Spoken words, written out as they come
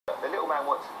man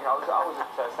wants, you know, I was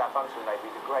at Southampton maybe,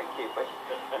 he's a great kid, but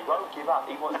he won't give up.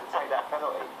 He wants to take that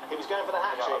penalty. He was going for the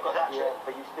hat-trick.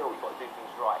 But you've still got to do things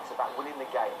right. It's about winning the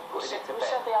game. We said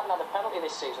they hadn't had a penalty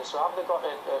this season, so have they got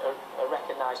a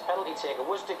recognised penalty taker?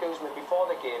 Was de Guzman before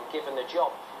the game given the job?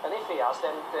 And if he has,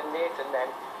 then Nathan,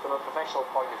 from a professional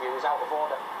point of view, is out of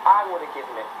order. I would have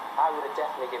given it. I would have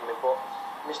definitely given it, but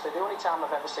the only time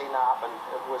I've ever seen that happen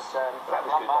was that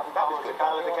was good.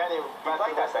 Carlo De He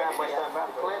played that game.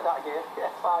 He played that game. Yeah,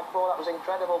 5-4. That was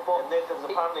incredible. But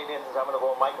apparently Nathan's having a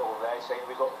go at Michael there, saying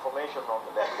we got formation wrong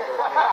today.